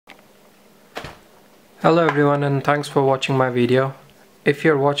Hello everyone, and thanks for watching my video. If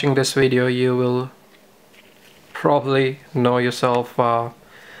you're watching this video, you will probably know yourself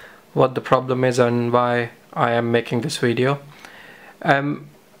what the problem is and why I am making this video.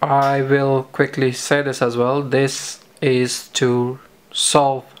 I will quickly say this as well. This is to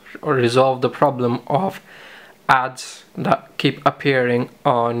solve or resolve the problem of ads that keep appearing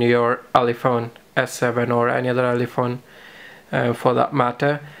on your Elephone S7 or any other Elephone for that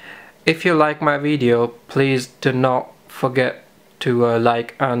matter. If you like my video, please do not forget to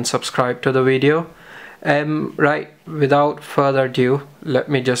like and subscribe to the video. Right, without further ado, let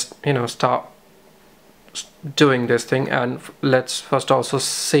me just start doing this thing, and let's first also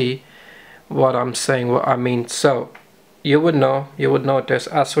see what I'm saying, what I mean. So you would notice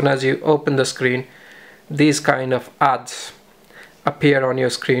as soon as you open the screen, these kind of ads appear on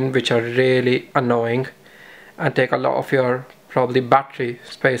your screen, which are really annoying and take a lot of your probably battery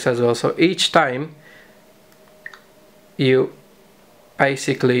space as well. So each time you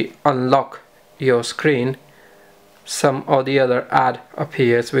basically unlock your screen, some or the other ad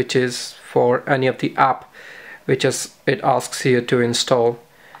appears, which is for any of the app which it asks you to install.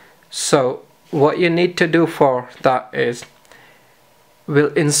 So what you need to do for that is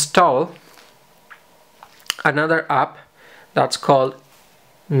we'll install another app that's called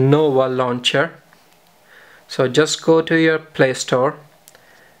Nova Launcher. So just go to your Play Store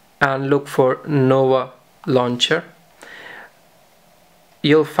and look for Nova Launcher.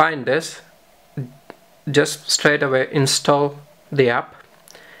 You'll find this. Just straight away install the app.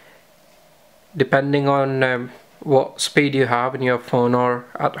 Depending on what speed you have in your phone or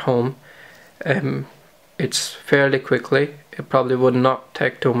at home, it's fairly quickly. It probably would not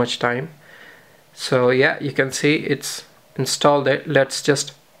take too much time. So yeah, you can see it's installed it. Let's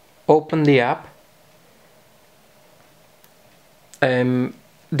just open the app.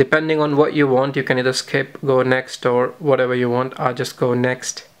 Depending on what you want, you can either skip, go next, or whatever you want. I'll just go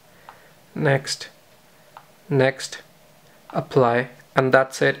next, next, next, apply, and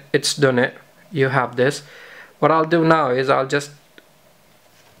that's it. It's done it. You have this. What I'll do now is I'll just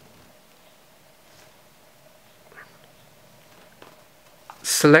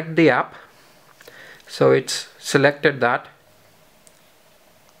select the app. So it's selected that,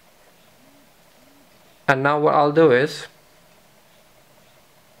 and now what I'll do is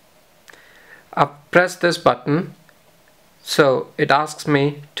I'll press this button. So it asks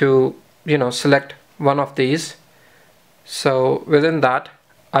me to select one of these. So within that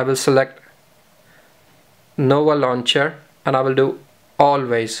I will select Nova Launcher, and I will do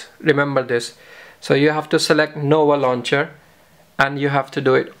always. Remember this. So you have to select Nova Launcher and you have to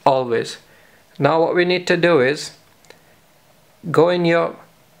do it always. Now what we need to do is go in your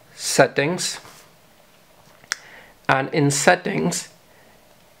settings, and in settings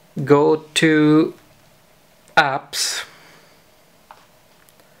go to apps,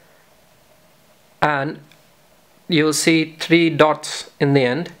 and you'll see three dots in the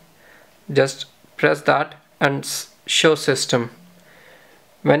end. Just press that and show system.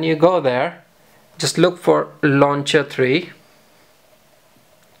 When you go there, just look for Launcher 3.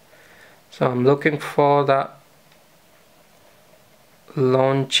 So I'm looking for that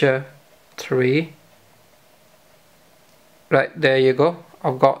Launcher 3. Right, there you go.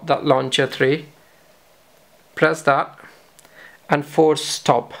 I've got that Launcher 3. Press that and force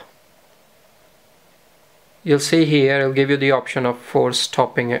stop. You'll see here it'll give you the option of force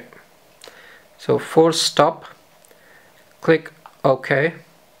stopping it. So force stop, click OK.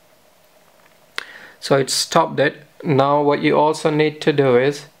 So it stopped it. Now what you also need to do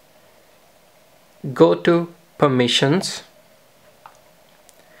is go to permissions,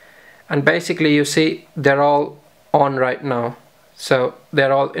 and basically you see they're all on right now. So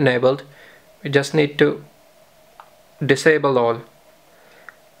they're all enabled. We just need to disable all.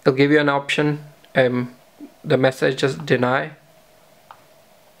 It'll give you an option, the message just deny,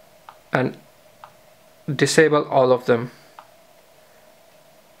 and disable all of them.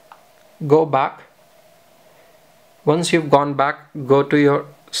 Go back. Once you've gone back, go to your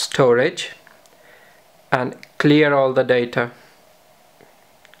storage and clear all the data.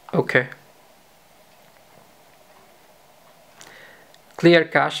 Okay. Clear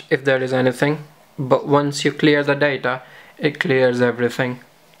cache if there is anything, but once you clear the data, it clears everything.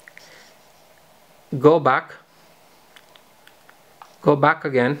 Go back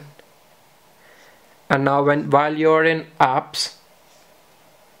again, and now while you're in apps,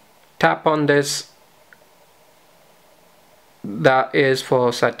 tap on this that is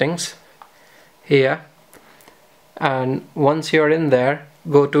for settings here, and once you're in there,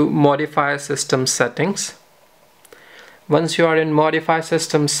 go to modify system settings. Once you are in modify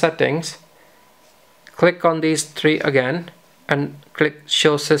system settings, click on these three again and click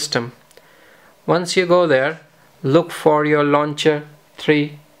show system. Once you go there, look for your launcher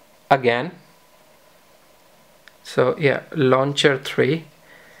 3 again. So yeah, launcher 3,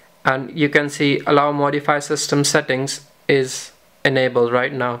 and you can see allow modify system settings is enabled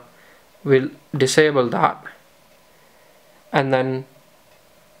right now. We'll disable that, and then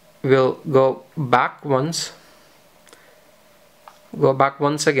we'll go back once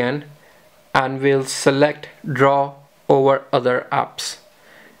again, and we'll select draw over other apps.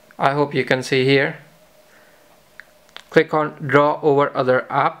 I hope you can see here. Click on draw over other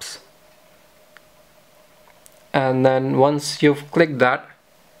apps, and then once you've clicked that,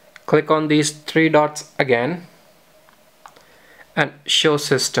 click on these three dots again and show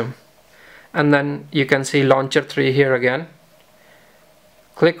system, and then you can see launcher 3 here again.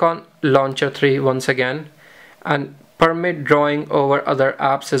 Click on launcher 3 once again, and permit drawing over other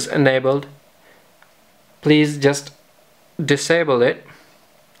apps is enabled. Please just disable it.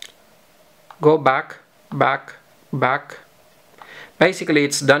 Go back. Basically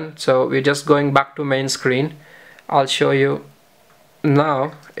it's done, so we're just going back to main screen. I'll show you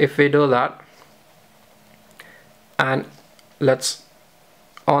now. If we do that, and let's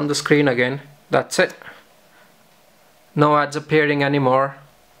on the screen again, that's it. No ads appearing anymore.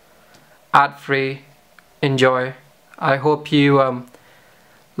 Ad free. Enjoy. I hope you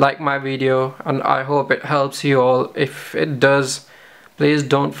like my video, and I hope it helps you all. If it does, please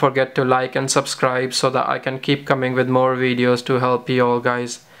don't forget to like and subscribe so that I can keep coming with more videos to help you all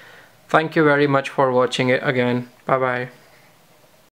guys. Thank you very much for watching it again. Bye bye.